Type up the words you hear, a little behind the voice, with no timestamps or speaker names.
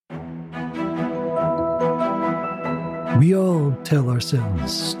We all tell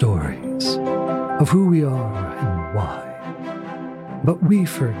ourselves stories of who we are and why, but we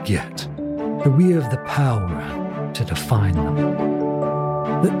forget that we have the power to define them.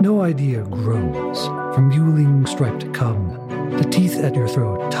 That no idea grows from mewling striped cub to teeth at your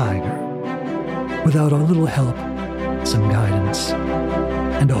throat tiger without a little help, some guidance,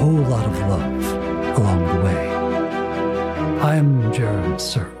 and a whole lot of love along the way. I'm Jared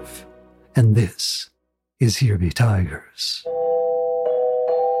Surf, and this is Here Be Tigers.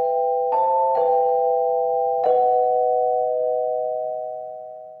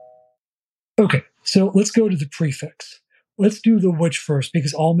 Okay, so let's go to the prefix. Let's do the witch first,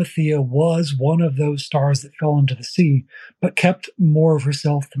 because Almathea was one of those stars that fell into the sea, but kept more of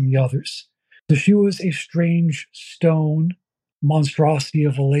herself than the others. So she was a strange stone monstrosity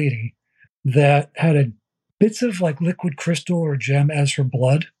of a lady that had bits of like liquid crystal or gem as her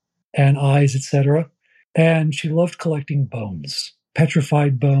blood and eyes, etc. And she loved collecting bones,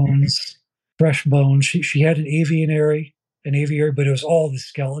 petrified bones, fresh bones. She had an aviary, but it was all the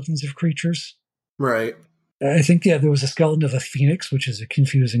skeletons of creatures. Right. I think, there was a skeleton of a phoenix, which is a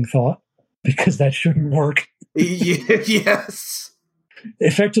confusing thought, because that shouldn't work. Yes.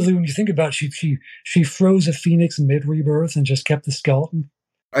 Effectively, when you think about it, she froze a phoenix mid-rebirth and just kept the skeleton.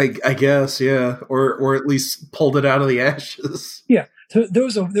 I guess, yeah. Or at least pulled it out of the ashes. Yeah. So there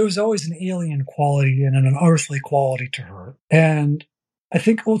was always an alien quality and an unearthly quality to her. And I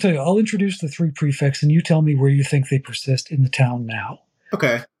think I'll introduce the three prefixes and you tell me where you think they persist in the town now.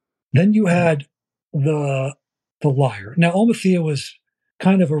 Okay. Then you had the liar. Now, Almathea was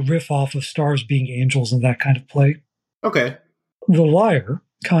kind of a riff off of stars being angels and that kind of play. Okay. The liar,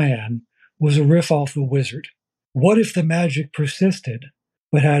 Cayenne, was a riff off the wizard. What if the magic persisted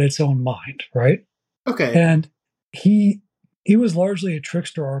but had its own mind, right? Okay. And he was largely a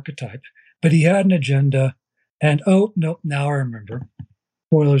trickster archetype, but he had an agenda. And now I remember.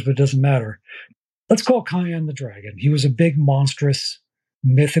 Spoilers, but it doesn't matter. Let's call Cayenne the dragon. He was a big, monstrous,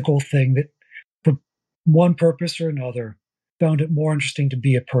 mythical thing that, for one purpose or another, found it more interesting to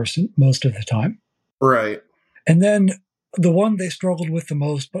be a person most of the time. Right. And then the one they struggled with the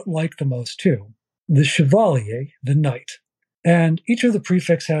most, but liked the most too, the chevalier, the knight. And each of the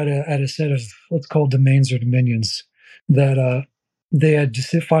prefix had a set of, let's call domains or dominions that they had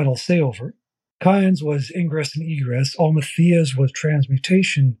final say over. Cayenne's was ingress and egress. Almathea's was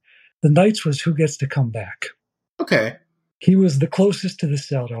transmutation. The knight's was who gets to come back. Okay. He was the closest to the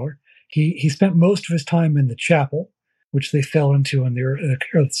cellar. He spent most of his time in the chapel, which they fell into in their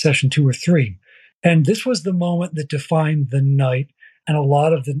session 2 or 3. And this was the moment that defined the knight and a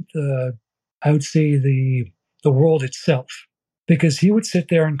lot of the I would say the world itself. Because he would sit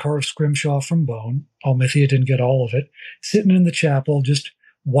there and carve scrimshaw from bone. Almathea didn't get all of it. Sitting in the chapel, just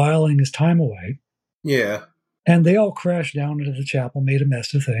whiling his time away. Yeah. And they all crashed down into the chapel, made a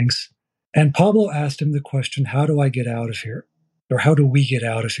mess of things. And Pablo asked him the question, how do I get out of here? Or how do we get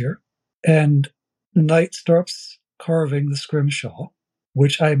out of here? And the knight starts carving the scrimshaw,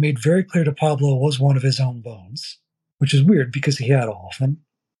 which I made very clear to Pablo was one of his own bones, which is weird because he had all of them.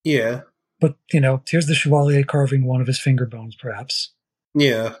 Yeah. But, here's the chevalier carving one of his finger bones, perhaps.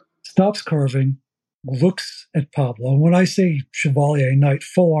 Yeah. Stops carving, looks at Pablo. When I say chevalier, knight,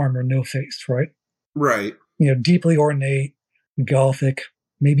 full armor, no face, right? Right. Deeply ornate, Gothic,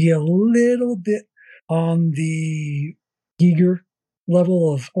 maybe a little bit on the eager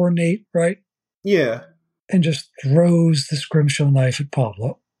level of ornate, right? Yeah. And just throws the scrimshaw knife at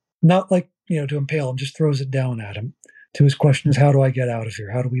Pablo. Not like, to impale him, just throws it down at him. To his question is, how do I get out of here?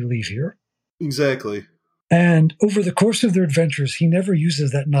 How do we leave here? Exactly. And over the course of their adventures, he never uses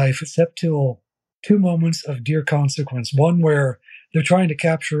that knife except till 2 moments of dear consequence. One where they're trying to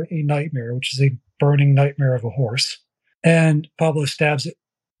capture a nightmare, which is a burning nightmare of a horse. And Pablo stabs it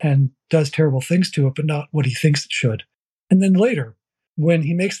and does terrible things to it, but not what he thinks it should. And then later, when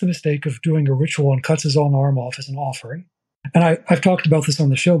he makes the mistake of doing a ritual and cuts his own arm off as an offering. And I've talked about this on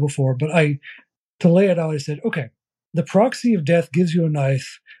the show before, but to lay it out, I said, okay, the proxy of death gives you a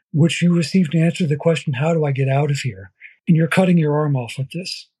knife, which you receive to answer the question, how do I get out of here? And you're cutting your arm off with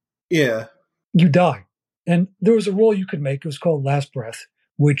this. Yeah. You die. And there was a roll you could make. It was called Last Breath,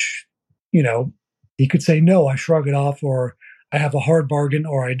 which, he could say, no, I shrug it off, or I have a hard bargain,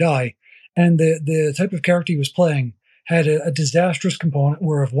 or I die. And the type of character he was playing had a disastrous component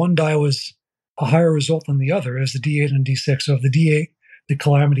where if one die was a higher result than the other, as the D8 and D6. So if the D8, the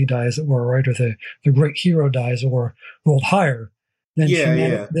calamity die, as it were, right, or the great hero die, as it were, rolled higher,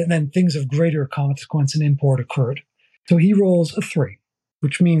 then things of greater consequence and import occurred. So he rolls a 3,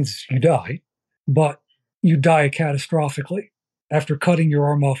 which means you die, but you die catastrophically. after cutting your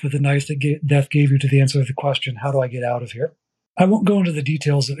arm off with a knife that death gave you to the answer to the question, how do I get out of here? I won't go into the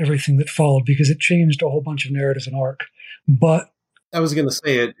details of everything that followed because it changed a whole bunch of narratives and arc. But I was going to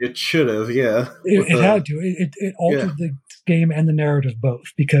say it should have, yeah. it had to. It altered the game and the narrative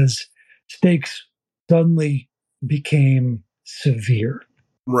both because stakes suddenly became severe.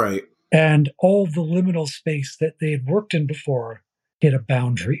 Right. And all the liminal space that they had worked in before hit a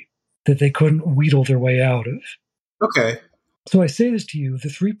boundary that they couldn't wheedle their way out of. Okay. So I say this to you, the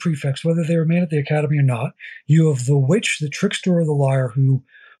three prefects, whether they remain at the academy or not, you have the witch, the trickster, or the liar who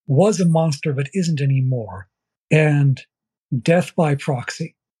was a monster but isn't anymore, and death by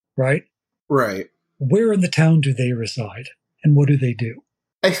proxy, right? Right. Where in the town do they reside, and what do they do?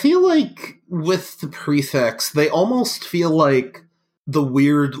 I feel like with the prefects, they almost feel like the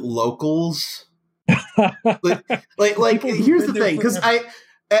weird locals. like here's the thing, because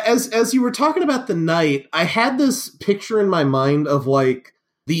as you were talking about the night, I had this picture in my mind of like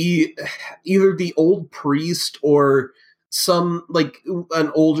either the old priest or some like an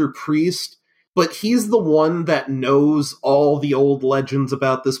older priest, but he's the one that knows all the old legends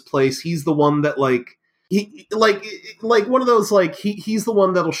about this place. He's the one that he one of those he's the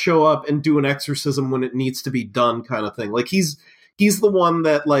one that'll show up and do an exorcism when it needs to be done kind of thing. Like he's the one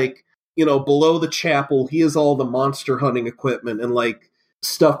that below the chapel, he has all the monster hunting equipment and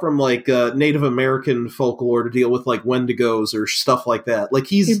stuff from Native American folklore to deal with Wendigos or stuff like that.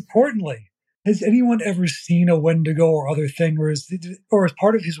 Importantly, has anyone ever seen a Wendigo or other thing, or is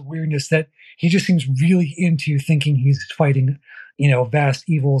part of his weirdness that he just seems really into thinking he's fighting, vast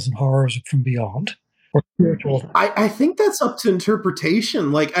evils and horrors from beyond or spiritual? I think that's up to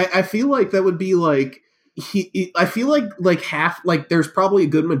interpretation. I feel like that would be I feel like half there's probably a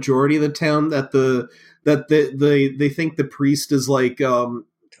good majority of the town that they think the priest is a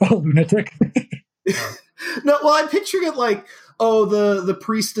lunatic. No, well, I'm picturing it the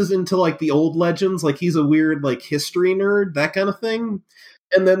priest is into the old legends, he's a weird history nerd, that kind of thing.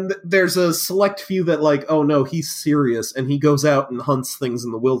 And then there's a select few that oh no, he's serious and he goes out and hunts things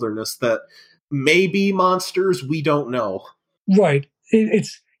in the wilderness that may be monsters, we don't know. Right.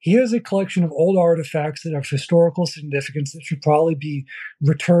 He has a collection of old artifacts that have historical significance that should probably be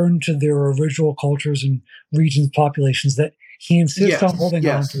returned to their original cultures and regions, populations that he insists on holding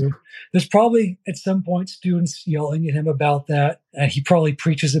on to. There's probably at some point students yelling at him about that, and he probably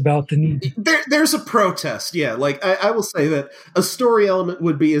preaches about the need. There's a protest, yeah. I will say that a story element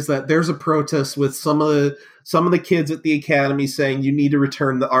would be is that there's a protest with some of the kids at the academy saying you need to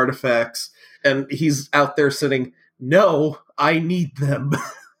return the artifacts, and he's out there sitting, no, I need them.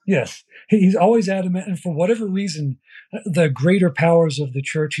 Yes, he's always adamant, and for whatever reason, the greater powers of the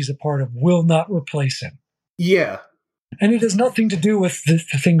church he's a part of will not replace him. Yeah. And it has nothing to do with the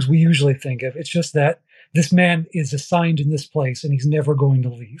things we usually think of. It's just that this man is assigned in this place, and he's never going to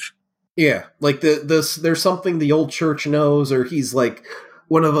leave. Yeah, there's something the old church knows, or he's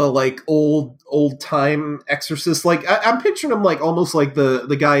one of the old time exorcists. I'm picturing him almost like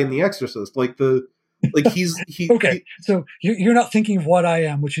the guy in The Exorcist, Okay, so you're not thinking of What I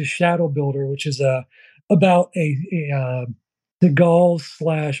Am, which is Shadow Builder, which is about a Seagal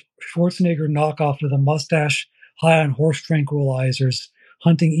 / Schwarzenegger knockoff with a mustache, high on horse tranquilizers,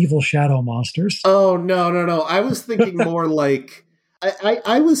 hunting evil shadow monsters. Oh no! I was thinking more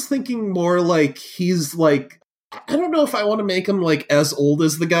I was thinking more he's I don't know if I want to make him as old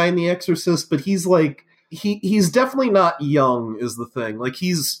as the guy in The Exorcist, but he's he's definitely not young. Is the thing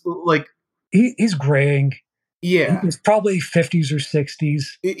he's graying. Yeah. He's probably 50s or 60s.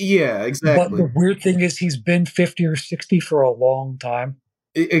 Yeah, exactly. But the weird thing is he's been 50 or 60 for a long time.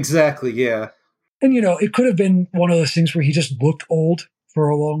 Exactly, yeah. And, it could have been one of those things where he just looked old for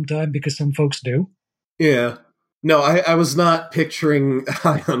a long time because some folks do. Yeah. No, I was not picturing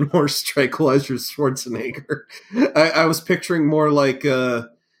high on horse tranquilizers Schwarzenegger. I was picturing more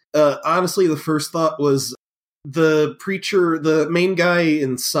honestly, the first thought was the preacher, the main guy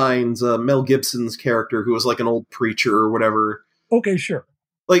in Signs, Mel Gibson's character, who was an old preacher or whatever. Okay, sure.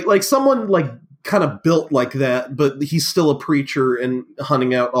 Like someone kind of built like that, but he's still a preacher and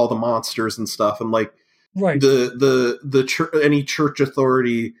hunting out all the monsters and stuff. And right. Any church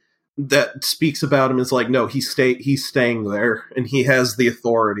authority that speaks about him is no, he's staying there and he has the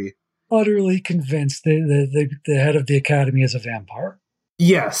authority. Utterly convinced the head of the academy is a vampire.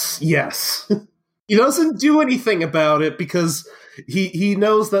 Yes. He doesn't do anything about it because he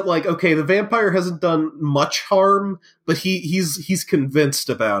knows that okay, the vampire hasn't done much harm, but he's convinced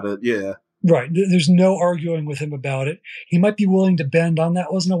about it. Yeah. Right. There's no arguing with him about it. He might be willing to bend on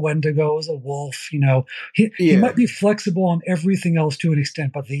that wasn't a Wendigo, it was a wolf, He might be flexible on everything else to an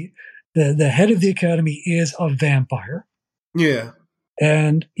extent, but the head of the academy is a vampire. Yeah.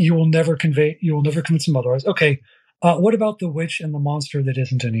 And you will never convince him otherwise. Okay, what about the witch and the monster that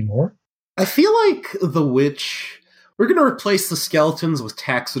isn't anymore? I feel like the witch. We're going to replace the skeletons with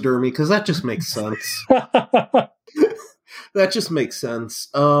taxidermy because that just makes sense. That just makes sense.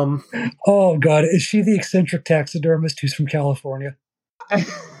 Oh God, is she the eccentric taxidermist who's from California?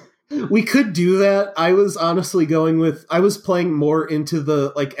 We could do that. I was honestly I was playing more into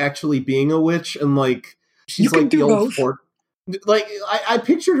the like actually being a witch and like she's like the old I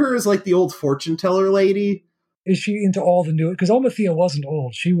pictured her as like the old fortune teller lady. Is she into all the new? Because Almathea wasn't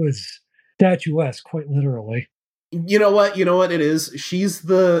old; she was statuesque, quite literally. You know what it is. She's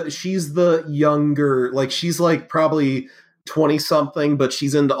the younger, like she's like probably 20 something, but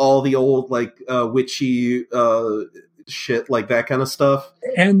she's into all the old like witchy shit, like that kind of stuff,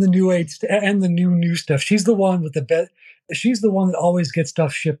 and the new age and the new stuff. She's the one with the bed. She's the one that always gets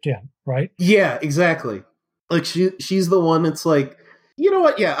stuff shipped in, right? Yeah, exactly. Like she's the one that's like, you know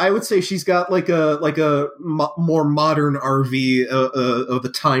what? Yeah, I would say she's got like a more modern RV of the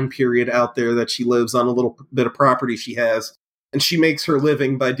time period out there that she lives on, a little bit of property she has, and she makes her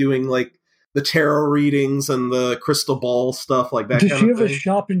living by doing like the tarot readings and the crystal ball stuff like that. Does she have a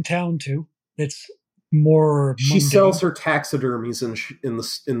shop in town too? It's more. She mundane. Sells her taxidermies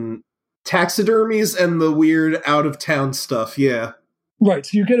in taxidermies and the weird out of town stuff. Yeah, right.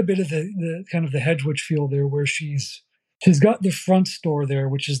 So you get a bit of the kind of the Hedgewitch feel there, where she's got the front store there,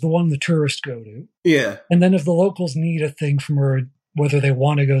 which is the one the tourists go to. Yeah, and then if the locals need a thing from her, whether they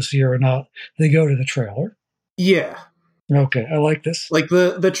want to go see her or not, they go to the trailer. Yeah. Okay, I like this. Like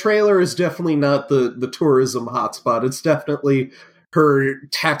the trailer is definitely not the tourism hotspot. It's definitely her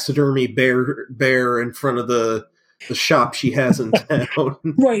taxidermy bear in front of the shop she has in town.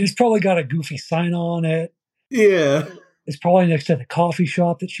 Right, it's probably got a goofy sign on it. Yeah. It's probably next to the coffee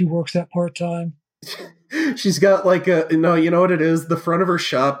shop that she works at part-time. She's got like you know what it is? The front of her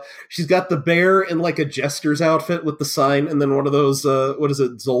shop, she's got the bear in like a jester's outfit with the sign, and then one of those, what is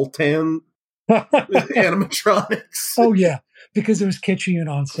it, Zoltan animatronics. Oh yeah, because it was kitschy and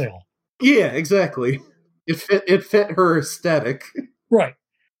on sale. Yeah, exactly. It fit her aesthetic. Right.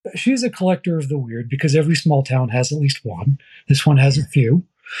 She's a collector of the weird because every small town has at least one. This one has a few.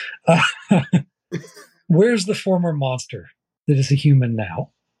 Where's the former monster that is a human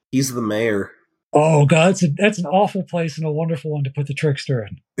now? He's the mayor. Oh God, that's an awful place and a wonderful one to put the trickster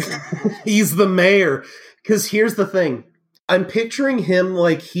in. He's the mayor. Because here's the thing. I'm picturing him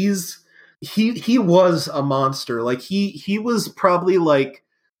like he was a monster. Like he was probably like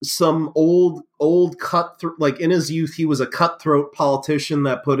some old cutthroat. Like in his youth, he was a cutthroat politician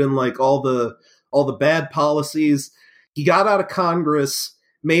that put in like all the bad policies. He got out of Congress,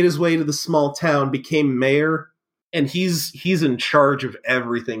 made his way to the small town, became mayor, and he's in charge of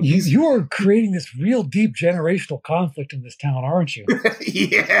everything. You are creating this real deep generational conflict in this town, aren't you?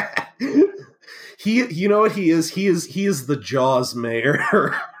 Yeah. You know what he is? He is the Jaws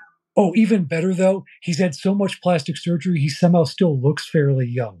mayor. Oh, even better though, he's had so much plastic surgery, he somehow still looks fairly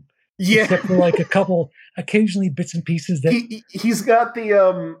young. Yeah, except for like a couple, occasionally bits and pieces that he's got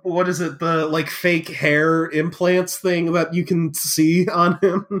the what is it? The like fake hair implants thing that you can see on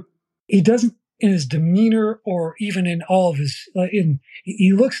him. He doesn't, in his demeanor or even in all of his,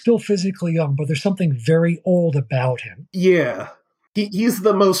 he looks still physically young, but there's something very old about him. Yeah. He's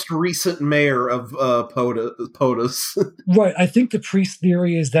the most recent mayor of POTUS. Right. I think the priest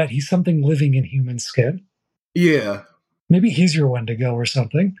theory is that he's something living in human skin. Yeah. Maybe he's your Wendigo or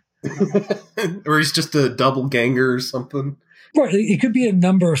something. Or he's just a double ganger or something. Right. It could be a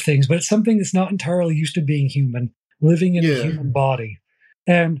number of things, but it's something that's not entirely used to being human, living in a human body.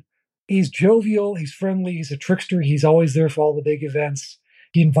 And he's jovial, he's friendly, he's a trickster, he's always there for all the big events.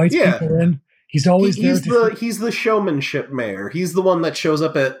 He invites people in. He's always there. He's the showmanship mayor. He's the one that shows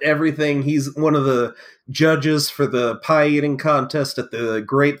up at everything. He's one of the judges for the pie eating contest at the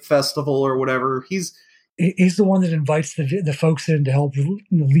Grape Festival or whatever. He's the one that invites the folks in to help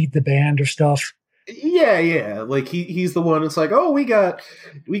lead the band or stuff. Yeah. Like he's the one. It's like, oh, we got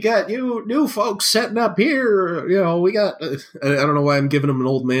you new folks setting up here. You know, we got. I don't know why I'm giving him an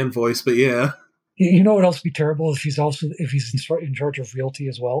old man voice, but yeah. You know what else would be terrible if he's in charge of realty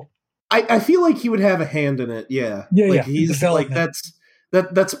as well. I feel like he would have a hand in it. Yeah. Yeah. He's like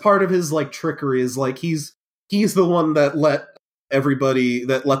that's part of his like trickery is like he's the one that let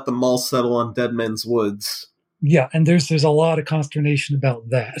the mall settle on Dead Men's Woods. Yeah, and there's a lot of consternation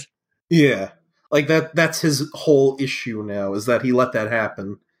about that. Yeah. Like that's his whole issue now is that he let that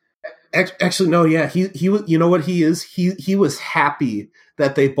happen. Actually, no, yeah, he you know what he is? He was happy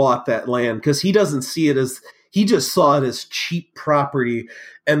that they bought that land because he doesn't see it as he just saw it as cheap property,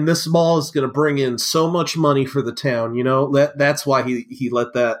 and this mall is going to bring in so much money for the town. That's why he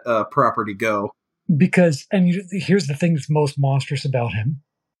let that property go. Because, and here's the thing that's most monstrous about him.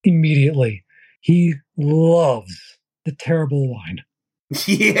 Immediately, he loves the terrible wine.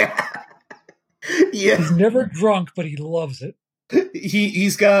 Yeah. Yeah. He's never drunk, but he loves it.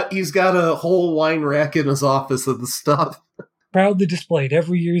 He's got a whole wine rack in his office of the stuff. Proudly displayed.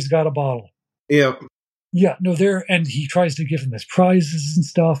 Every year he's got a bottle. Yeah. Yeah, no, and he tries to give them as prizes and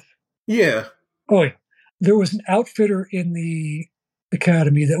stuff. Yeah. Oh, yeah. There was an outfitter in the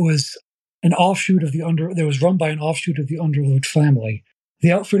academy that was an offshoot of that was run by an offshoot of the Underwood family.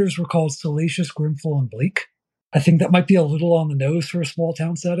 The outfitters were called Salacious, Grimful, and Bleak. I think that might be a little on the nose for a small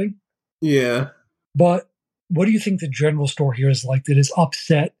town setting. Yeah. But what do you think the general store here is like that is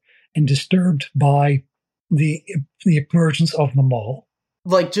upset and disturbed by the emergence of the mall?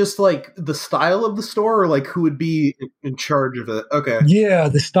 Like, just like the style of the store, or like who would be in charge of it? Okay. Yeah,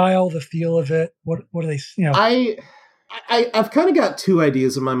 the style, the feel of it. What are they, I've kind of got two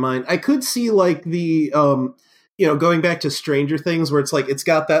ideas in my mind. I could see like the going back to Stranger Things, where it's like it's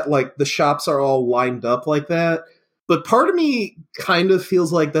got that, like, the shops are all lined up like that. But part of me kind of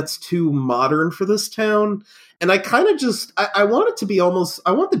feels like that's too modern for this town. And I kind of just, I want it to be almost,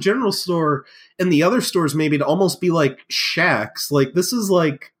 I want the general store and the other stores maybe to almost be like shacks. Like, this is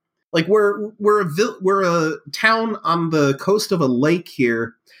like we're a town on the coast of a lake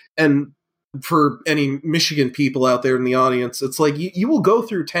here. And for any Michigan people out there in the audience, it's like you will go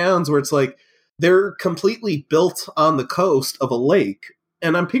through towns where it's like they're completely built on the coast of a lake.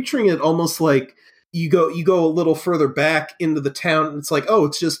 And I'm picturing it almost like you go a little further back into the town, and it's like,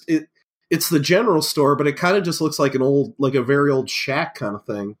 oh, it's the general store, but it kind of just looks like a very old shack kind of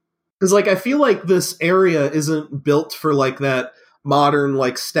thing. Because, like, I feel like this area isn't built for like that modern,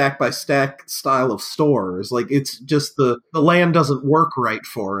 like, stack by stack style of stores. Like, it's just the land doesn't work right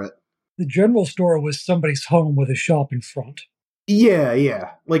for it. The general store was somebody's home with a shop in front.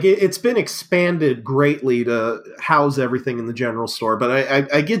 Yeah. Like, it's been expanded greatly to house everything in the general store, but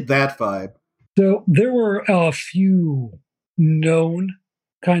I get that vibe. So there were a few known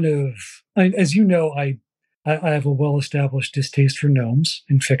kind of, as you know, I have a well-established distaste for gnomes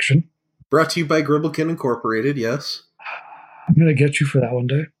in fiction. Brought to you by Gribblekin Incorporated, yes. I'm going to get you for that one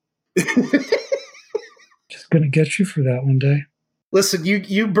day. Just going to get you for that one day. Listen,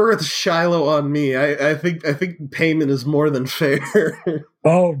 you birthed Shiloh on me. I think payment is more than fair.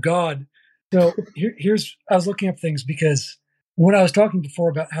 Oh, God. So I was looking up things because when I was talking before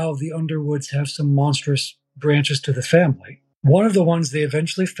about how the Underwoods have some monstrous branches to the family, one of the ones they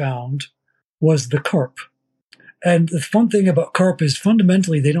eventually found was the carp. And the fun thing about carp is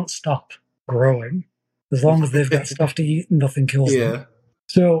fundamentally they don't stop growing. As long as they've got stuff to eat, nothing kills them.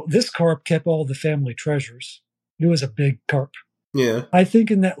 So this carp kept all the family treasures. It was a big carp. Yeah. I think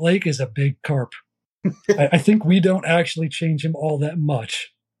in that lake is a big carp. I think we don't actually change him all that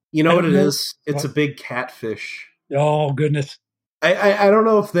much. You know what it is? It's a big catfish. Oh, goodness. I don't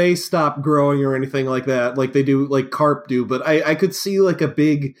know if they stop growing or anything like that, like they do, like carp do, but I could see like a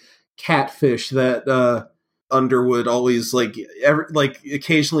big catfish that Underwood always, like,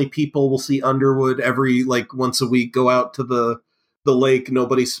 occasionally people will see Underwood every, like, once a week, go out to the lake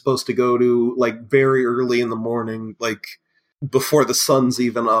nobody's supposed to go to, like, very early in the morning, like before the sun's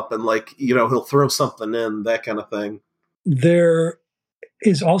even up, and, like, he'll throw something in, that kind of thing. There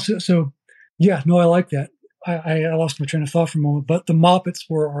is also, I like that. I lost my train of thought for a moment, but the Moppets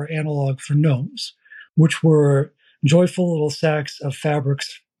were our analog for gnomes, which were joyful little sacks of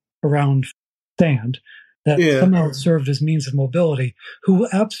fabrics around sand that somehow served as means of mobility, who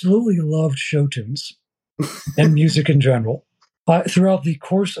absolutely loved show tunes and music in general. Throughout the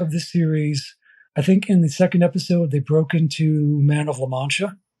course of the series, I think in the second episode, they broke into Man of La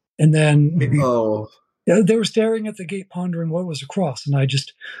Mancha, and then maybe... They were staring at the gate, pondering what was across, and I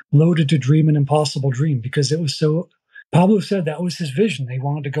just loaded to dream an impossible dream because it was so. Pablo said that was his vision. They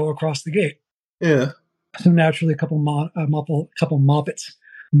wanted to go across the gate. Yeah. So naturally, a couple Moppets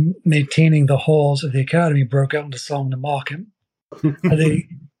maintaining the halls of the academy broke out into song to mock him.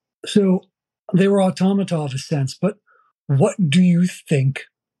 So they were automata of a sense. But what do you think?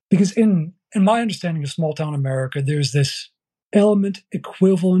 Because in my understanding of small town America, there's this element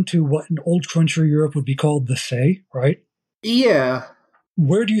equivalent to what in old country Europe would be called the Fae, right? Yeah.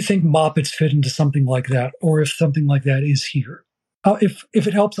 Where do you think Moppets fit into something like that, or if something like that is here? If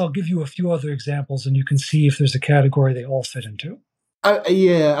it helps, I'll give you a few other examples, and you can see if there's a category they all fit into.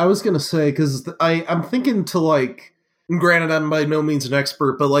 I was going to say, because I'm thinking to, like, granted, I'm by no means an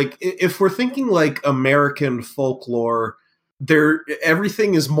expert, but, like, if we're thinking, like, American folklore,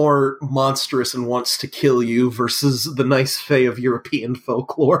 everything is more monstrous and wants to kill you versus the nice fae of European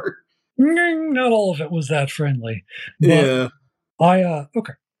folklore. Not all of it was that friendly. But yeah.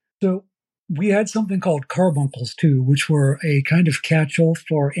 Okay. So we had something called carbuncles too, which were a kind of catch-all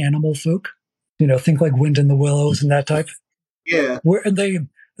for animal folk. Think like Wind in the Willows and that type. Yeah. The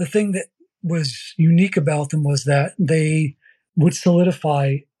thing that was unique about them was that they would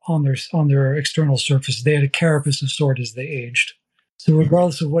solidify on their external surface. They had a carapace of sort as they aged. So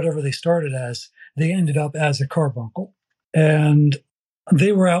regardless of whatever they started as, they ended up as a carbuncle. And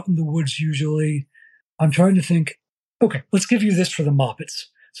they were out in the woods usually. I'm trying to think, okay, let's give you this for the Moppets.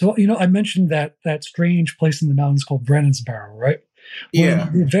 So, I mentioned that strange place in the mountains called Brennan's Barrow, right? Yeah.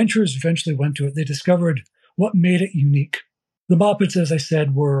 When the adventurers eventually went to it, they discovered what made it unique. The Moppets, as I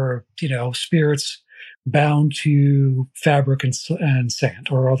said, were, spirits bound to fabric and sand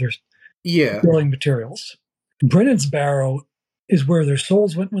or other building materials. Brennan's Barrow is where their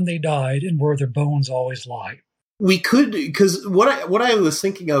souls went when they died and where their bones always lie. We could, because what I was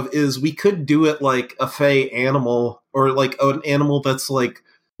thinking of is we could do it like a fey animal or like an animal that's like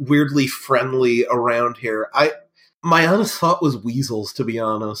weirdly friendly around here. My honest thought was weasels, to be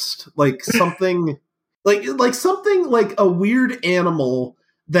honest. Like something like something like a weird animal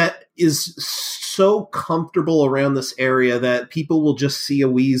that is so comfortable around this area that people will just see a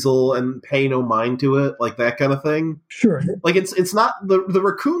weasel and pay no mind to it, like that kind of thing. Sure. Like it's not the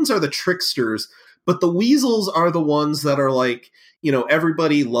raccoons are the tricksters, but the weasels are the ones that are like,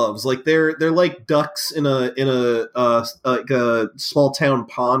 everybody loves. Like they're like ducks in a small town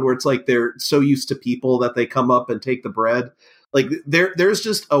pond where it's like they're so used to people that they come up and take the bread. Like there's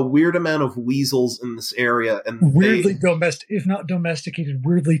just a weird amount of weasels in this area, and weirdly if not domesticated,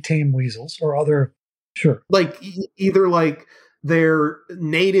 weirdly tame weasels or other. Sure. Like either like they're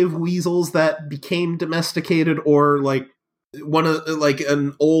native weasels that became domesticated, or like one of like a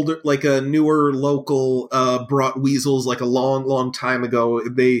newer local brought weasels like a long time ago.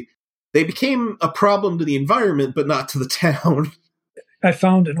 They became a problem to the environment, but not to the town. I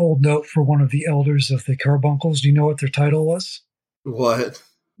found an old note for one of the elders of the carbuncles. Do you know what their title was? What?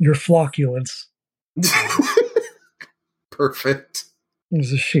 Your flocculence. Perfect. It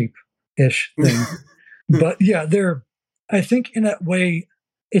was a sheep-ish thing. But yeah, I think in that way,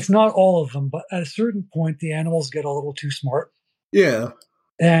 it's not all of them, but at a certain point, the animals get a little too smart. Yeah.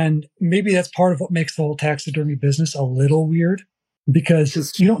 And maybe that's part of what makes the whole taxidermy business a little weird, because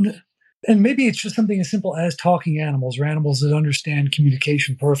you don't. And maybe it's just something as simple as talking animals or animals that understand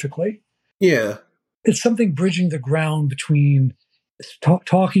communication perfectly. Yeah. It's something bridging the ground between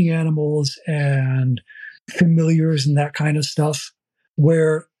talking animals and familiars and that kind of stuff,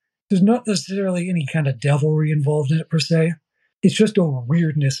 where there's not necessarily any kind of devilry involved in it per se. It's just a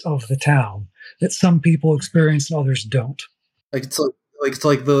weirdness of the town that some people experience and others don't. Like it's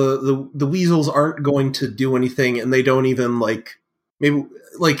like the weasels aren't going to do anything, and they don't even like. Maybe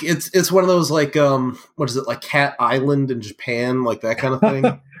like it's one of those like what is it, like Cat Island in Japan, like that kind of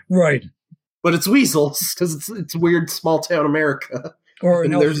thing. Right. But it's weasels because it's weird small town America. Or in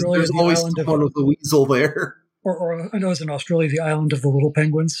there's always someone with a weasel there. Or I know it's in Australia, the island of the little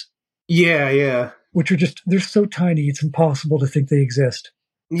penguins. Yeah. Which are they're so tiny it's impossible to think they exist.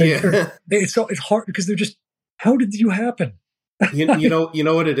 It's hard because they're just, how did you happen? you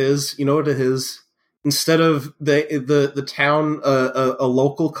know what it is? You know what it is? Instead of the town a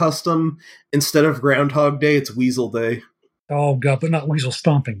local custom, instead of Groundhog Day, it's Weasel Day. Oh god, but not Weasel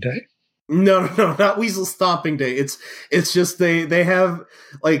Stomping Day. No, not Weasel Stomping Day. It's just they have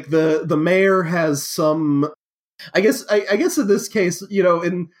like the mayor has some. I guess in this case,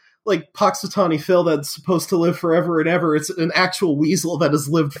 in like Punxsutawney Phil that's supposed to live forever and ever, it's an actual weasel that has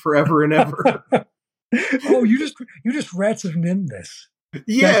lived forever and ever. Oh, you just rats have named this.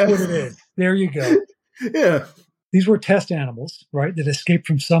 Yeah, that's what it is. There you go. Yeah, these were test animals, right? That escaped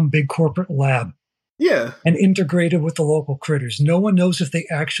from some big corporate lab. Yeah, and integrated with the local critters. No one knows if they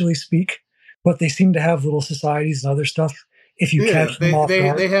actually speak, but they seem to have little societies and other stuff. If you catch them off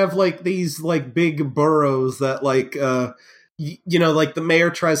guard, they have like these like big burrows that like like the mayor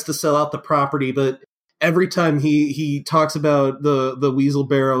tries to sell out the property, but every time he talks about the weasel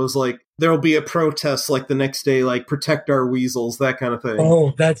barrows, like there'll be a protest like the next day, like protect our weasels, that kind of thing.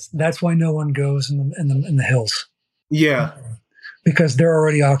 Oh, that's why no one goes in the hills. Yeah. Because they're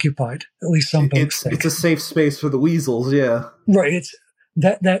already occupied. At least some folks think. It's a safe space for the weasels, yeah. Right. It's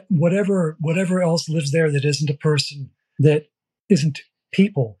that whatever else lives there that isn't a person, that isn't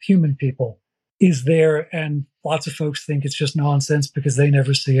human people, is there, and lots of folks think it's just nonsense because they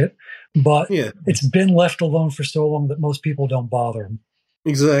never see it. But It's been left alone for so long that most people don't bother.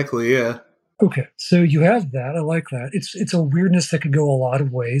 Exactly, yeah. Okay, so you have that. I like that. It's a weirdness that could go a lot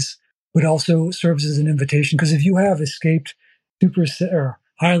of ways, but also serves as an invitation because if you have escaped or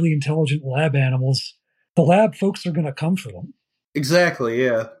highly intelligent lab animals, the lab folks are going to come for them, Exactly,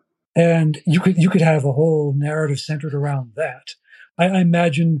 yeah. and you could have a whole narrative centered around that. I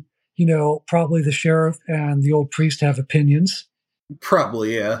imagine probably the sheriff and the old priest have opinions.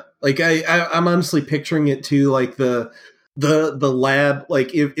 Probably, yeah. Like I'm honestly picturing it too, like the lab,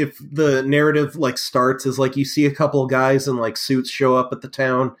 like if the narrative like starts as like you see a couple of guys in like suits show up at the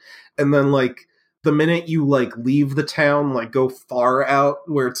town, and then like the minute you like leave the town, like go far out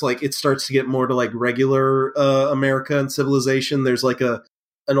where it's like it starts to get more to like regular America and civilization, there's like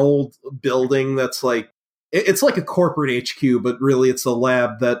an old building that's like it's like a corporate HQ, but really it's a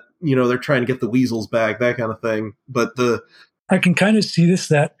lab that they're trying to get the weasels back, that kind of thing. But I can kind of see this,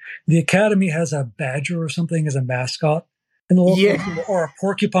 that the academy has a badger or something as a mascot, and the local, or a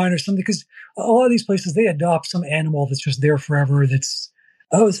porcupine or something, because a lot of these places they adopt some animal that's just there forever.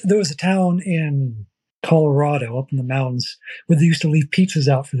 There was a town in Colorado up in the mountains where they used to leave pizzas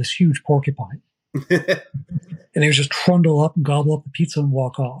out for this huge porcupine, and they would just trundle up and gobble up the pizza and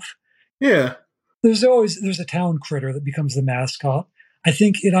walk off. Yeah, there's a town critter that becomes the mascot. I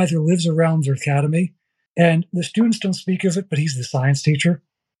think it either lives around their academy, and the students don't speak of it, but he's the science teacher.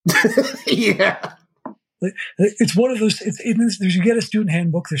 Yeah. It's one of those, you get a student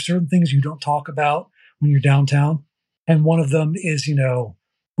handbook, there's certain things you don't talk about when you're downtown. And one of them is,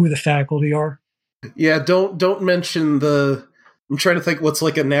 who the faculty are. Yeah, don't mention I'm trying to think what's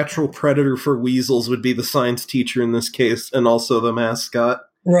like a natural predator for weasels would be the science teacher in this case, and also the mascot.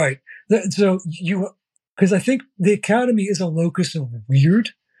 Right. So because I think the academy is a locus of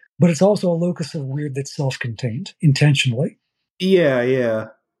weird, but it's also a locus of weird that's self-contained intentionally. Yeah, yeah.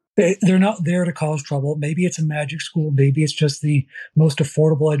 They're not there to cause trouble. Maybe it's a magic school. Maybe it's just the most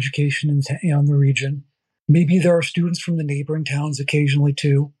affordable education in the region. Maybe there are students from the neighboring towns occasionally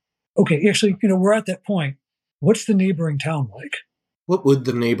too. Okay, actually, we're at that point. What's the neighboring town like? What would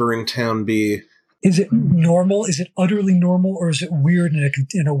the neighboring town be? Is it normal? Is it utterly normal? Or is it weird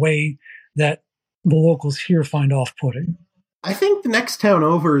in a way that the locals here find off-putting? I think the next town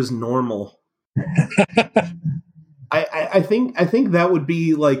over is normal. I think that would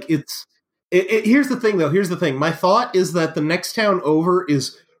be like here's the thing though. Here's the thing. My thought is that the next town over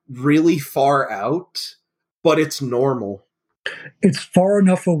is really far out, but it's normal. It's far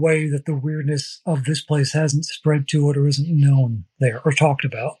enough away that the weirdness of this place hasn't spread to it or isn't known there or talked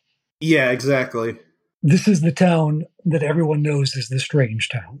about. Yeah, exactly. This is the town that everyone knows is the strange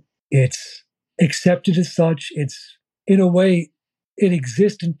town. It's accepted as such. It's, in a way, it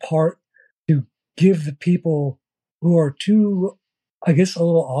exists in part to give the people who are too, I guess, a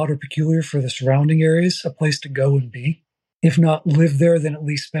little odd or peculiar for the surrounding areas a place to go and be. If not live there, then at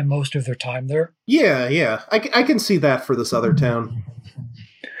least spend most of their time there. Yeah, yeah. I can see that for this other town.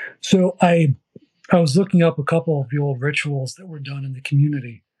 So I was looking up a couple of the old rituals that were done in the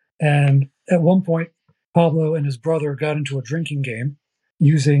community. And at one point, Pablo and his brother got into a drinking game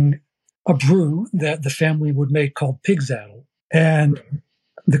using a brew that the family would make called Pig's Addle. And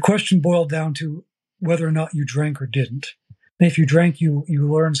the question boiled down to whether or not you drank or didn't. And if you drank, you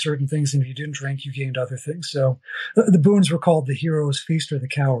learned certain things, and if you didn't drink, you gained other things. So the boons were called the hero's feast or the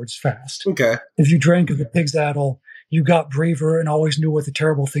coward's fast. Okay. If you drank of the Pig's Addle, you got braver and always knew what the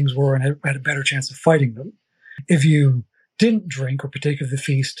terrible things were and had a better chance of fighting them. If you didn't drink or partake of the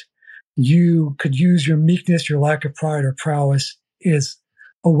feast, you could use your meekness, your lack of pride or prowess as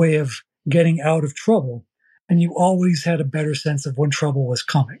a way of getting out of trouble. And you always had a better sense of when trouble was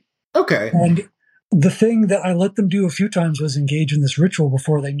coming. Okay. And the thing that I let them do a few times was engage in this ritual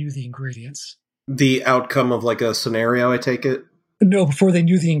before they knew the ingredients. The outcome of like a scenario, I take it? No, before they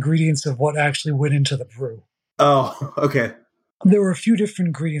knew the ingredients of what actually went into the brew. Oh, okay. There were a few different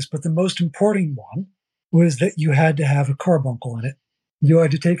ingredients, but the most important one was that you had to have a carbuncle in it. You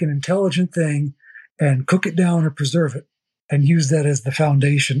had to take an intelligent thing and cook it down or preserve it and use that as the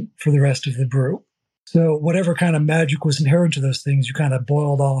foundation for the rest of the brew. So whatever kind of magic was inherent to those things, you kind of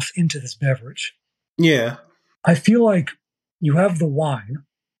boiled off into this beverage. Yeah. I feel like you have the wine,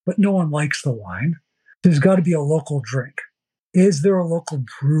 but no one likes the wine. There's got to be a local drink. Is there a local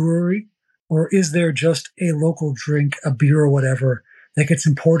brewery, or is there just a local drink, a beer or whatever, that gets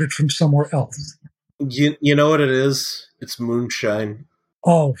imported from somewhere else? You know what it is? It's moonshine.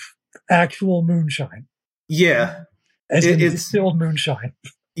 Oh, actual moonshine. Yeah. It's distilled moonshine.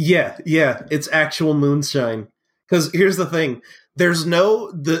 Yeah, it's actual moonshine. Because here's the thing. There's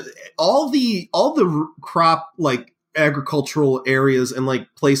all the crop like agricultural areas and like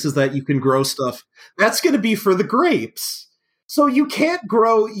places that you can grow stuff. That's going to be for the grapes. So you can't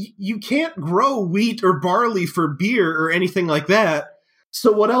grow wheat or barley for beer or anything like that.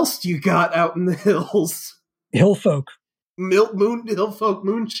 So what else do you got out in the hills? Hill folk. Hill folk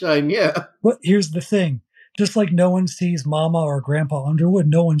moonshine, yeah. But here's the thing. Just like no one sees Mama or Grandpa Underwood,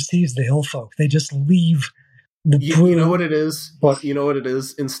 no one sees the hill folk. They just leave the brew. You know what it is? What? You know what it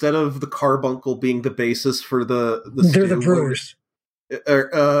is? Instead of the carbuncle being the basis for the they're the brewers.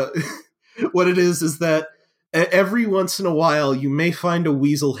 What it is that every once in a while you may find a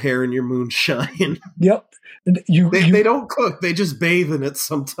weasel hair in your moonshine. Yep. They don't cook. They just bathe in it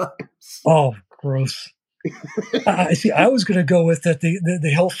sometimes. Oh, gross. See, I was going to go with that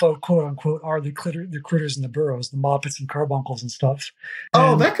the hill folk, quote unquote, are the critters in the burrows, the moppets and carbuncles and stuff.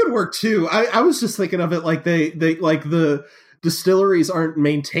 Oh, that could work too. I was just thinking of it like they like the distilleries aren't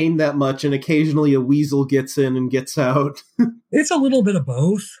maintained that much, and occasionally a weasel gets in and gets out. It's a little bit of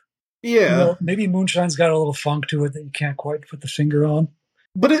both. Yeah. Maybe moonshine's got a little funk to it that you can't quite put the finger on.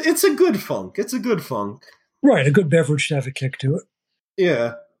 But it's a good funk. It's a good funk. Right, a good beverage to have a kick to it.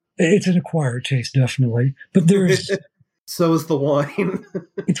 Yeah. It's an acquired taste, definitely. But there's... So is the wine.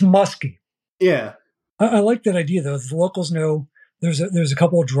 It's musky. Yeah. I like that idea, though. The locals know there's a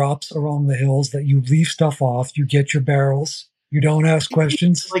couple of drops along the hills that you leave stuff off. You get your barrels. You don't ask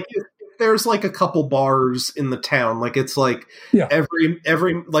questions. Like there's like a couple bars in the town. Like it's like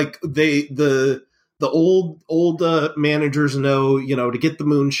every like the old managers know, to get the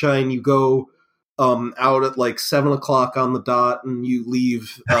moonshine, you go out at like 7:00 on the dot, and you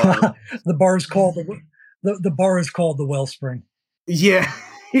leave. The bar is called the bar is called the Wellspring. Yeah,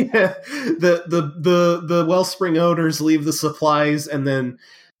 yeah. The Wellspring owners leave the supplies, and then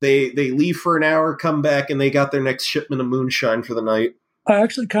they leave for an hour, come back, and they got their next shipment of moonshine for the night. I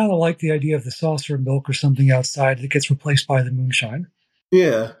actually kind of like the idea of the saucer of milk or something outside that gets replaced by the moonshine.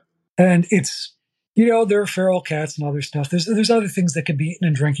 Yeah, and it's. There are feral cats and other stuff. There's other things that can be eaten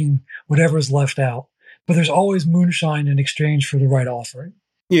and drinking whatever is left out. But there's always moonshine in exchange for the right offering.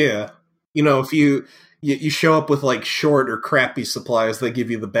 Yeah. If you show up with like short or crappy supplies, they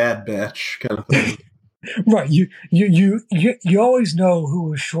give you the bad batch kind of thing. Right. You always know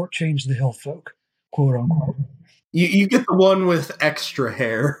who has shortchanged the hill folk, quote unquote. You get the one with extra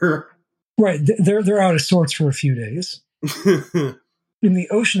hair. Right. They're out of sorts for a few days. In the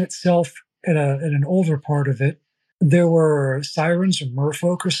ocean itself, at an older part of it, there were sirens or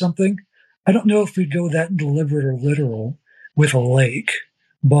merfolk or something. I don't know if we'd go that deliberate or literal with a lake,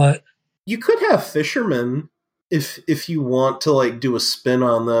 but you could have fishermen if you want to like do a spin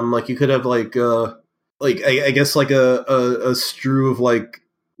on them. Like you could have like I guess like a strew of like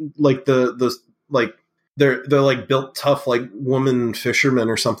the like they're like built tough like woman fishermen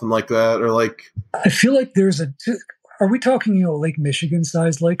or something like that, or like I feel like there's Are we talking, Lake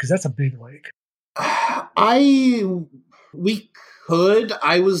Michigan-sized lake? Because that's a big lake. We could.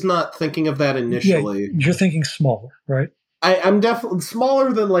 I was not thinking of that initially. Yeah, you're thinking smaller, right? I'm definitely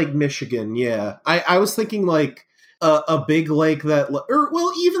smaller than Lake Michigan. Yeah, I was thinking like a big lake that, or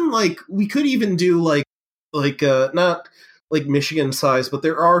well, even like we could even do like not like Michigan size, but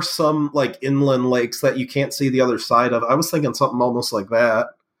there are some like inland lakes that you can't see the other side of. I was thinking something almost like that.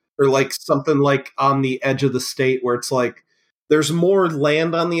 Or like something like on the edge of the state where it's like there's more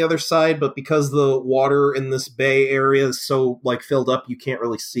land on the other side, but because the water in this bay area is so like filled up, you can't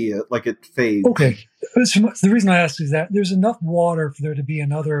really see it. Like it fades. Okay. The reason I ask is that there's enough water for there to be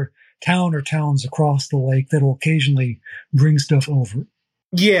another town or towns across the lake that will occasionally bring stuff over.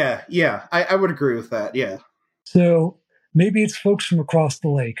 Yeah. I would agree with that. Yeah. So maybe it's folks from across the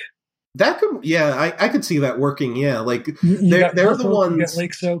lake. That could, I could see that working. Yeah, like they're the ones. You got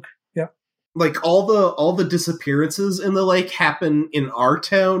Lake Soak, yeah. Like all the disappearances in the lake happen in our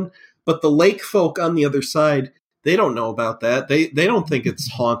town, but the lake folk on the other side, they don't know about that. They don't think it's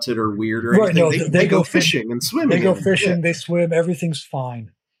haunted or weird or anything. No, they go fishing and swimming. They go fishing, they swim, everything's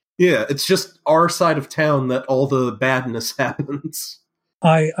fine. Yeah, it's just our side of town that all the badness happens.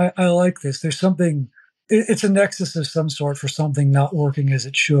 I like this. There's something. It's a nexus of some sort for something not working as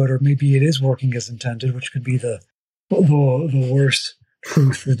it should, or maybe it is working as intended, which could be the worst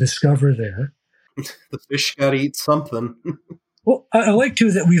truth to discover there. The fish got to eat something. Well, I like,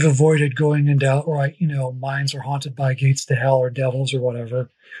 too, that we've avoided going into outright, minds are haunted by gates to hell or devils or whatever.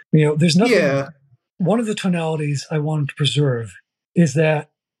 There's nothing. Yeah. One of the tonalities I wanted to preserve is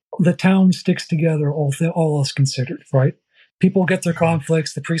that the town sticks together, all else considered, right? People get their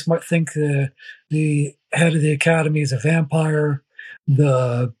conflicts. The priest might think the head of the academy is a vampire.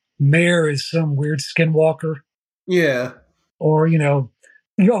 The mayor is some weird skinwalker. Yeah. Or,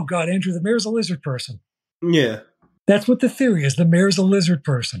 oh God, Andrew, the mayor's a lizard person. Yeah. That's what the theory is. The mayor's a lizard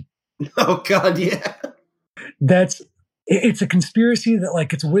person. Oh God, yeah. That's it's a conspiracy that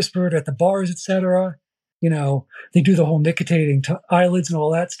like it's whispered at the bars, etc. They do the whole nicotinating eyelids and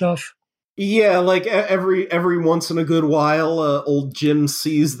all that stuff. Yeah, like every once in a good while, old Jim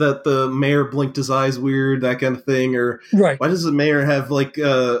sees that the mayor blinked his eyes weird, that kind of thing. Or right. Why does the mayor have like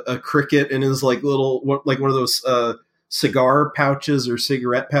a cricket in his like little like one of those cigar pouches or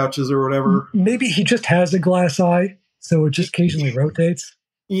cigarette pouches or whatever? Maybe he just has a glass eye, so it just occasionally rotates.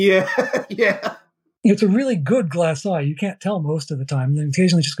 Yeah, yeah. It's a really good glass eye. You can't tell most of the time. And then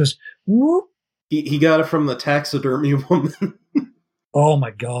occasionally it just goes whoop. He got it from the taxidermy woman. Oh my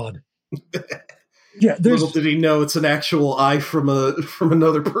god. Yeah, little did he know it's an actual eye from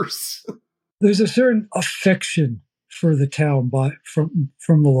another person. There's a certain affection for the town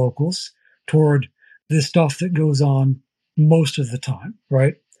from the locals toward the stuff that goes on most of the time,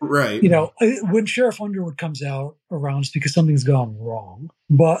 right? Right. When Sheriff Underwood comes out around, it's because something's gone wrong.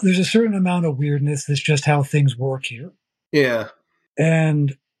 But there's a certain amount of weirdness that's just how things work here. Yeah.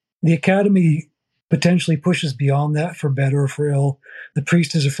 And the Academy potentially pushes beyond that for better or for ill. The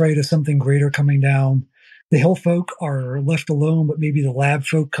priest is afraid of something greater coming down. The hill folk are left alone, but maybe the lab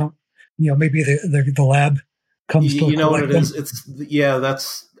folk come. Maybe the lab comes to. You know what it is?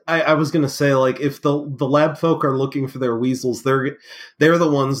 That's. I was going to say, like, if the lab folk are looking for their weasels, they're the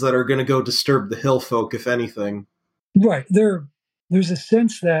ones that are going to go disturb the hill folk, if anything. Right. There's a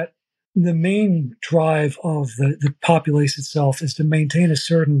sense that the main drive of the populace itself is to maintain a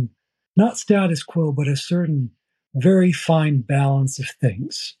certain, not status quo, but a certain very fine balance of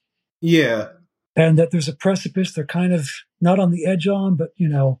things. Yeah. And that there's a precipice they're kind of not on the edge on, but,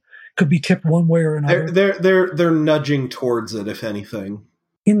 could be tipped one way or another. They're nudging towards it, if anything.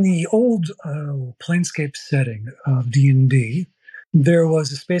 In the old Planescape setting of D&D, there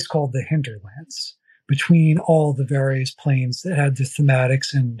was a space called the Hinterlands between all the various planes that had the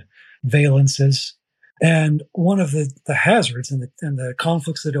thematics and valences. And one of the hazards and the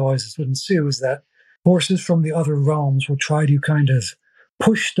conflicts that always would ensue is that forces from the other realms would try to kind of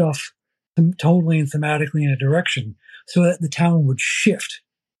push stuff totally and thematically in a direction so that the town would shift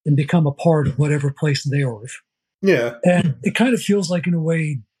and become a part of whatever place they were. Yeah. And it kind of feels like, in a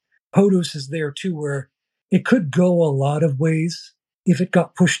way, Podos is there too, where it could go a lot of ways if it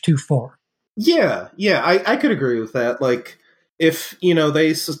got pushed too far. Yeah, I could agree with that. Like, if,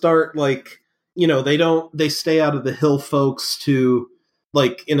 they start, like, they stay out of the hill folks to,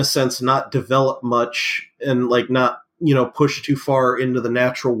 like, in a sense, not develop much and, like, not, push too far into the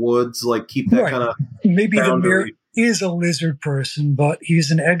natural woods, like, keep that kind of maybe boundary. The mayor is a lizard person, but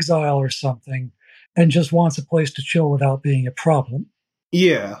he's an exile or something and just wants a place to chill without being a problem.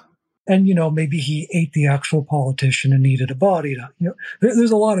 Yeah. And, maybe he ate the actual politician and needed a body.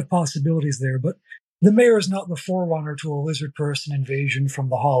 There's a lot of possibilities there, but the mayor is not the forerunner to a lizard person invasion from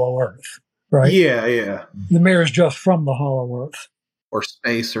the Hollow Earth, right? Yeah. The mayor is just from the Hollow Earth. Or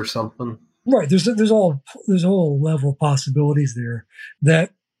space or something. Right. There's a whole level of possibilities there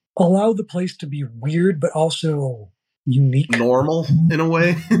that allow the place to be weird, but also unique. Normal, in a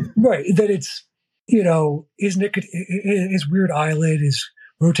way. Right. That it's, his weird eyelid, his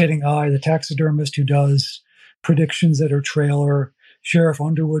rotating eye, the taxidermist who does predictions that are trailer, Sheriff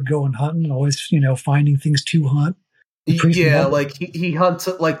Underwood going hunting, always, finding things to hunt. Yeah, like he hunts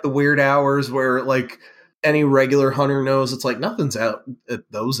at like the weird hours where like any regular hunter knows it's like nothing's out at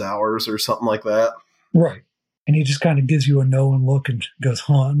those hours or something like that. Right. And he just kind of gives you a knowing look and goes,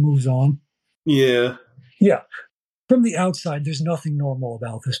 and moves on. Yeah. Yeah. From the outside, there's nothing normal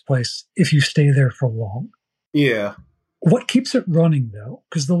about this place if you stay there for long. Yeah. What keeps it running, though?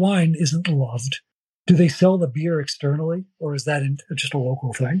 Because the wine isn't loved. Do they sell the beer externally, or is that just a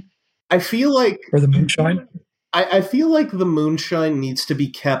local thing? I feel like... Or the moonshine? I feel like the moonshine needs to be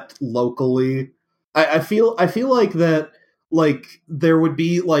kept locally. I feel like that, like, there would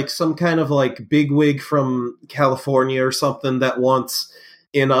be, like, some kind of, like, bigwig from California or something that wants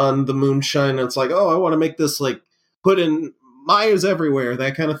in on the moonshine, and it's like, oh, I want to make this, like, put in Maya's everywhere,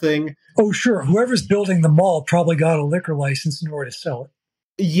 that kind of thing. Oh, sure. Whoever's building the mall probably got a liquor license in order to sell it.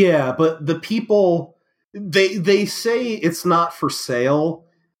 Yeah, but the people, they say it's not for sale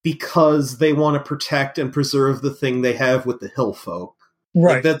because they want to protect and preserve the thing they have with the hill folk.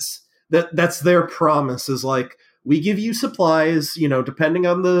 Right. Like that's their promise, is like, we give you supplies, depending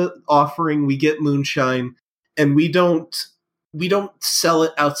on the offering, we get moonshine, and we don't sell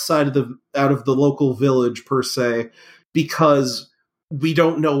it out of the local village per se, because we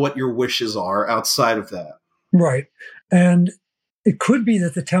don't know what your wishes are outside of that. Right. And it could be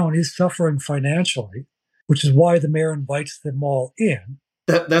that the town is suffering financially, which is why the mayor invites them all in.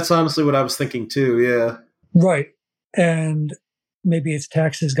 That's honestly what I was thinking too, yeah. Right. And maybe its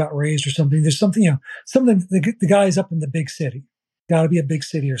taxes got raised or something. There's something, something, the guy's up in the big city. Got to be a big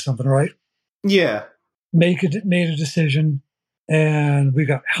city or something, right? Yeah. Made a decision, and we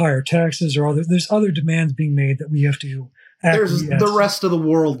got higher taxes or there's other demands being made that we have to There's the rest of the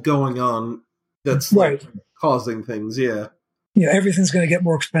world going on that's right. Causing things, yeah. Yeah, everything's going to get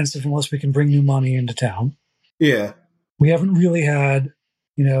more expensive unless we can bring new money into town. Yeah. We haven't really had,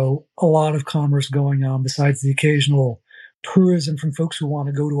 a lot of commerce going on besides the occasional tourism from folks who want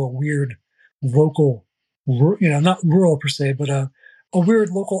to go to a weird local, not rural per se, but a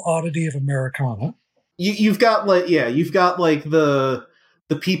weird local oddity of Americana. You've got the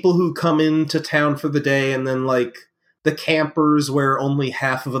people who come into town for the day, and then the campers where only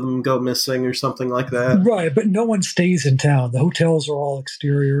half of them go missing or something like that. Right, but no one stays in town. The hotels are all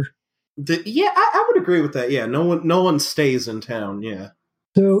exterior. I would agree with that. Yeah, no one stays in town. Yeah.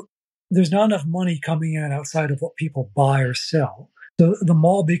 So there's not enough money coming in outside of what people buy or sell. So the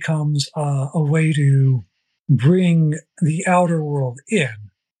mall becomes a way to bring the outer world in.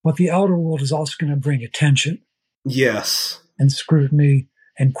 But the outer world is also going to bring attention. Yes. And scrutiny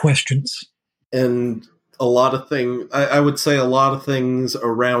and questions. And a lot of things, I would say a lot of things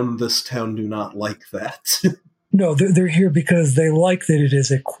around this town do not like that. No, they're here because they like that it is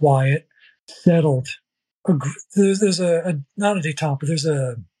a quiet, settled, there's not a detente, but there's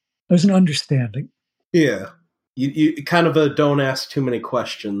an understanding. Yeah. You kind of a don't ask too many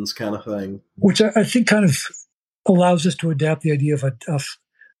questions kind of thing. Which I think kind of allows us to adapt the idea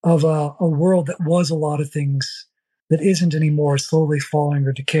of a world that was a lot of things that isn't anymore, slowly falling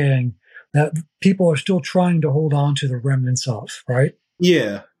or decaying, that people are still trying to hold on to the remnants of, right?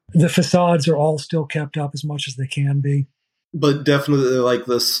 Yeah. The facades are all still kept up as much as they can be. But definitely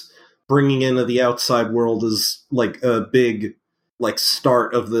this bringing into the outside world is a big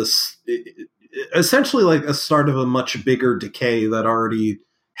start of this, essentially a start of a much bigger decay that already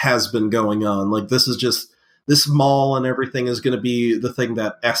has been going on. This is just, this mall and everything is going to be the thing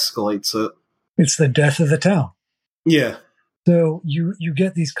that escalates it. It's the death of the town. Yeah. So you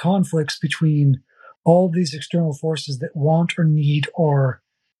get these conflicts between all these external forces that want or need or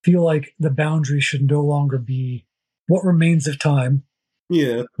feel like the boundary should no longer be what remains of time.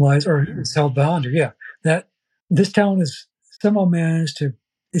 Yeah. Lies or is held boundary. Yeah. That this town has somehow managed to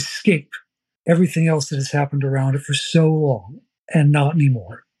escape everything else that has happened around it for so long and not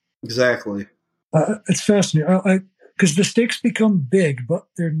anymore. Exactly. It's fascinating because the stakes become big, but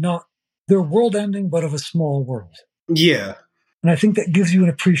they're world ending, but of a small world. Yeah. And I think that gives you an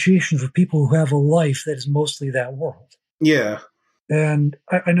appreciation for people who have a life that is mostly that world. Yeah. And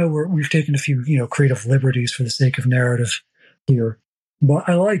I know we've taken a few, creative liberties for the sake of narrative here, but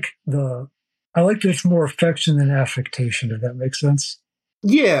I like that it's more affection than affectation, if that makes sense.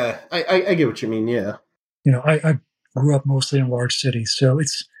 Yeah, I get what you mean. Yeah. I grew up mostly in large cities, so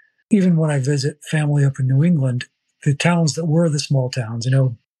it's even when I visit family up in New England, the towns that were the small towns,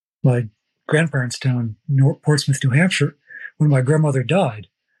 my grandparents' town, Portsmouth, New Hampshire, when my grandmother died,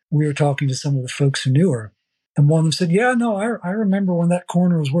 we were talking to some of the folks who knew her. And one of them said, yeah, no, I remember when that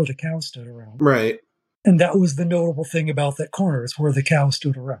corner was where the cow stood around. Right. And that was the notable thing about that corner. It's where the cow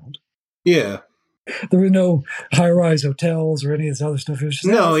stood around. Yeah. There were no high-rise hotels or any of this other stuff. It was just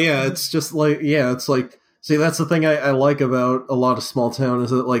it's just see, that's the thing I like about a lot of small town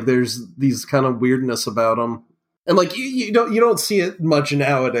is that there's these kind of weirdness about them. And you don't see it much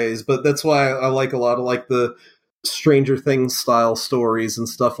nowadays, but that's why I like a lot of the Stranger Things style stories and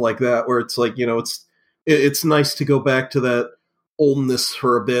stuff like that, where it's it's nice to go back to that oldness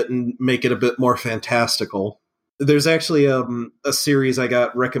for a bit and make it a bit more fantastical. There's actually a series I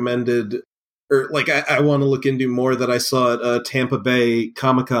got recommended, or I want to look into more, that I saw at Tampa Bay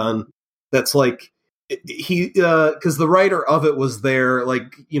Comic-Con. That's because the writer of it was there,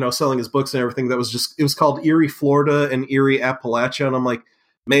 selling his books and everything. It was called Eerie, Florida and Eerie, Appalachia. And I'm like,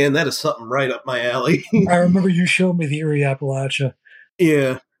 man, that is something right up my alley. I remember you showed me the Eerie, Appalachia.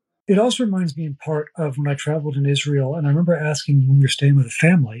 Yeah. It also reminds me in part of when I traveled in Israel, and I remember asking when we were staying with a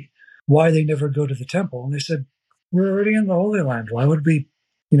family why they never go to the temple. And they said, we're already in the Holy Land. Why would we,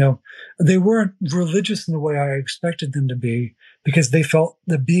 they weren't religious in the way I expected them to be because they felt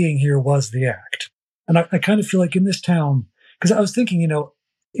the being here was the act. And I kind of feel like in this town, because I was thinking,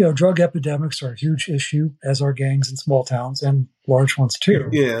 drug epidemics are a huge issue, as are gangs in small towns and large ones too.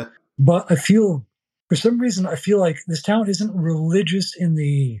 Yeah. But for some reason, I feel like this town isn't religious in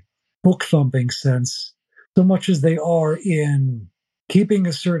the book thumping sense so much as they are in keeping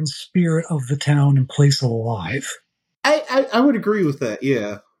a certain spirit of the town and place alive. I would agree with that.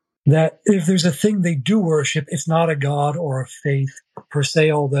 Yeah. That if there's a thing they do worship, it's not a god or a faith per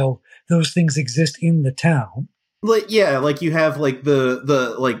se, although those things exist in the town. Like, yeah, like you have like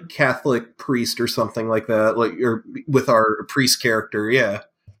the like Catholic priest or something like that, like or with our priest character, yeah.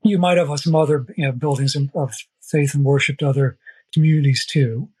 You might have some other buildings of faith and worship to other communities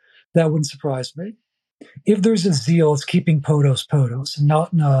too. That wouldn't surprise me. If there's a zeal, it's keeping Podos, and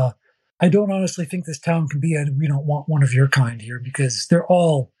not in a. I don't honestly think this town can be we don't want one of your kind here, because they're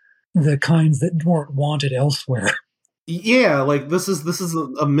all the kinds that weren't wanted elsewhere. Yeah, like this is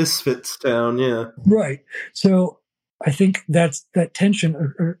a misfits town, yeah. Right. So I think that's that tension,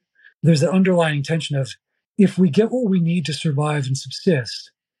 or there's the underlying tension of, if we get what we need to survive and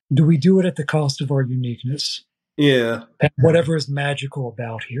subsist, do we do it at the cost of our uniqueness? Yeah. And whatever is magical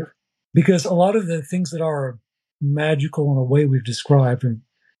about here. Because a lot of the things that are magical in a way we've described are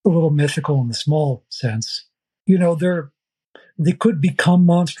a little mythical in the small sense. They could become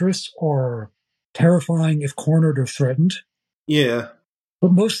monstrous or terrifying if cornered or threatened. Yeah.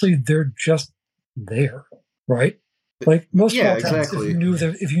 But mostly they're just there, right? Like most small towns, exactly.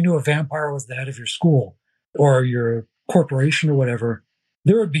 If you knew a vampire was the head of your school or your corporation or whatever,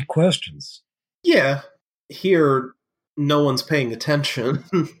 there would be questions. Yeah. Here, no one's paying attention.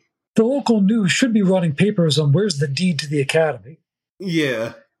 The local news should be running papers on where's the deed to the academy.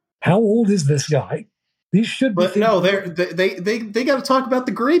 Yeah. How old is this guy? These should be. But no, they got to talk about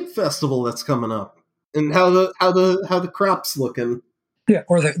the grape festival that's coming up and how the crop's looking. Yeah,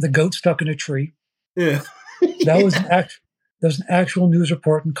 or the goat stuck in a tree. Yeah. That was an actual news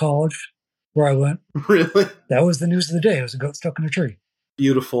report in college where I went. Really? That was the news of the day. It was a goat stuck in a tree.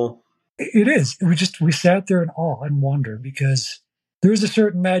 Beautiful. It is. We sat there in awe and wonder, because there is a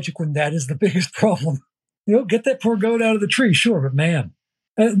certain magic when that is the biggest problem. Get that poor goat out of the tree, sure, but man,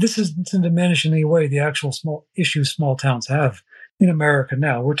 this isn't to diminish in any way the actual small issues small towns have in America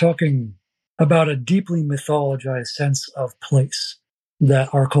now. We're talking about a deeply mythologized sense of place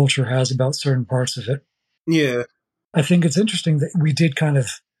that our culture has about certain parts of it. Yeah. I think it's interesting that we did kind of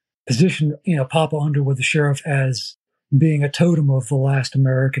position, Papa Underwood, the sheriff, as being a totem of the last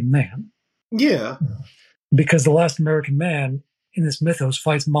American man. Yeah. Because the last American man in this mythos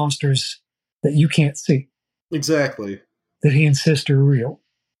fights monsters that you can't see. Exactly. That he insists are real.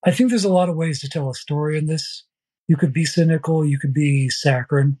 I think there's a lot of ways to tell a story in this. You could be cynical, you could be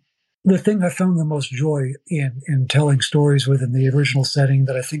saccharine. The thing I found the most joy in telling stories within the original setting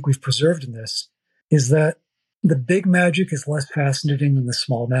that I think we've preserved in this is that the big magic is less fascinating than the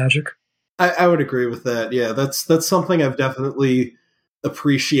small magic. I would agree with that. Yeah, that's something I've definitely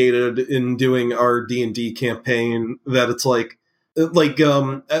appreciated in doing our D&D campaign, that it's like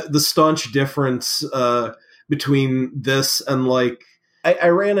the staunch difference between this and like I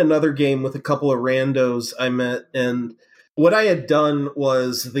ran another game with a couple of randos I met, and what I had done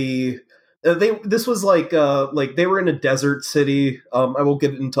was this was like they were in a desert city. I won't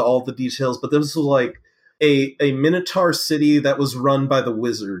get into all the details, but this was like a Minotaur city that was run by the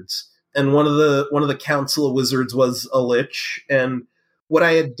wizards. And one of the council of wizards was a lich, and what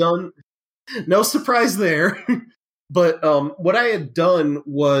I had done, no surprise there, but what I had done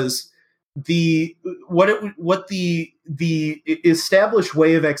was the established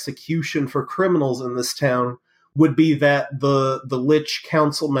way of execution for criminals in this town would be that the lich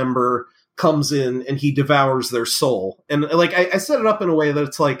council member comes in and he devours their soul. And like I set it up in a way that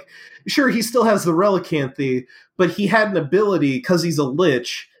it's like, sure, he still has the relicanthy, but he had an ability, because he's a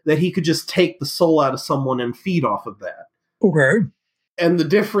lich, that he could just take the soul out of someone and feed off of that. Okay. And the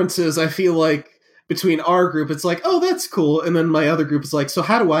difference is, I feel like, between our group, it's like, oh, that's cool. And then my other group is like, so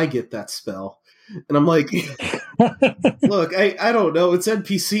how do I get that spell? And I'm like, look, I don't know. It's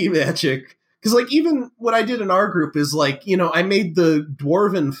NPC magic. Because like even what I did in our group is like, I made the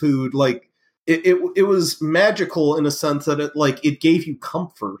dwarven food, like it was magical in a sense that it gave you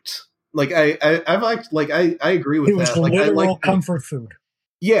comfort. Like I agree with that. It was literal comfort food.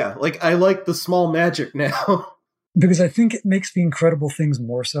 Yeah, like I like the small magic now. Because I think it makes the incredible things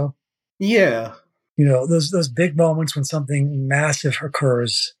more so. Yeah. Those big moments when something massive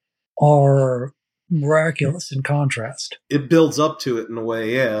occurs are miraculous in contrast. It builds up to it in a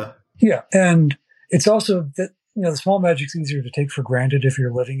way, yeah. Yeah, and it's also that, the small magic's easier to take for granted if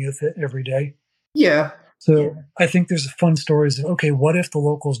you're living with it every day. Yeah. So I think there's fun stories of, okay, what if the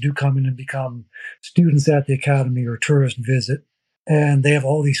locals do come in and become students at the academy or tourist visit, and they have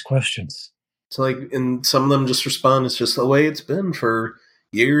all these questions? So and some of them just respond, it's just the way it's been for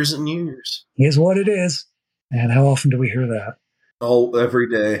years and years. Here's what it is. And how often do we hear that? Oh, every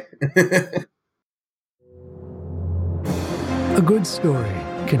day. A good story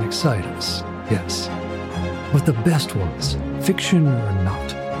can excite us, yes. But the best ones, fiction or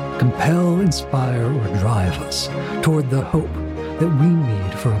not, compel, inspire, or drive us toward the hope that we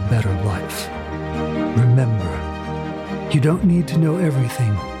need for a better life. Remember, You don't need to know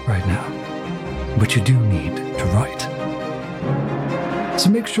everything right now, but you do need to write. So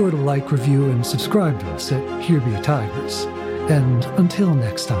make sure to like, review, and subscribe to us at Here Be Tigers. And until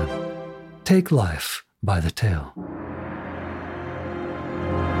next time, take life by the tail.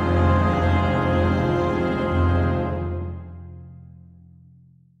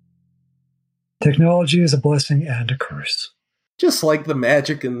 Technology is a blessing and a curse. Just like the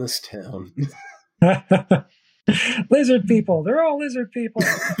magic in this town. Lizard people. They're all lizard people.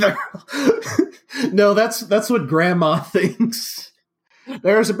 No, that's what Grandma thinks.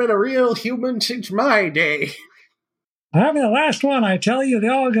 There's been a real human since my day. I'm the last one, I tell you. They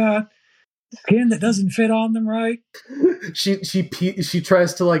all got skin that doesn't fit on them right. She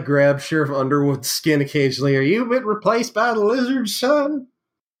tries to grab Sheriff Underwood's skin occasionally. Are you been replaced by the lizard, son?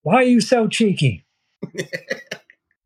 Why are you so cheeky?